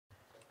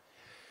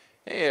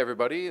Hey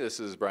everybody, this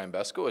is Brian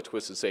Besco at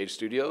Twistedsage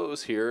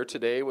Studios, here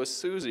today with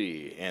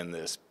Susie in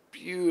this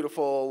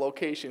beautiful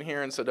location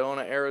here in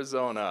Sedona,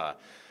 Arizona.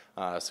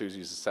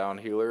 Susie's a sound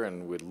healer,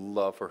 and we'd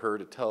love for her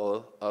to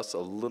tell us a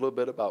little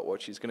bit about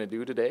what she's going to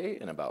do today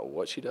and about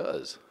what she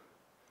does.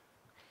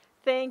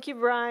 Thank you,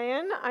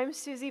 Brian. I'm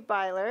Susie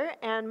Beiler,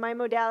 and my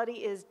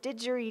modality is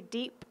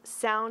DidgeriDeep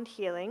Sound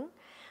Healing.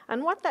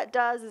 And what that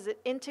does is it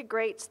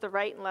integrates the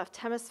right and left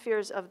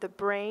hemispheres of the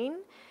brain.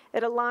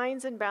 It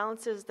aligns and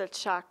balances the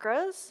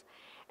chakras,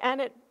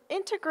 and it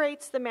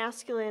integrates the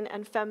masculine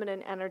and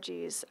feminine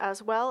energies,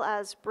 as well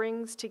as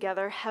brings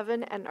together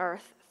heaven and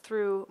earth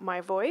through my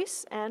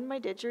voice and my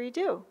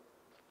didgeridoo.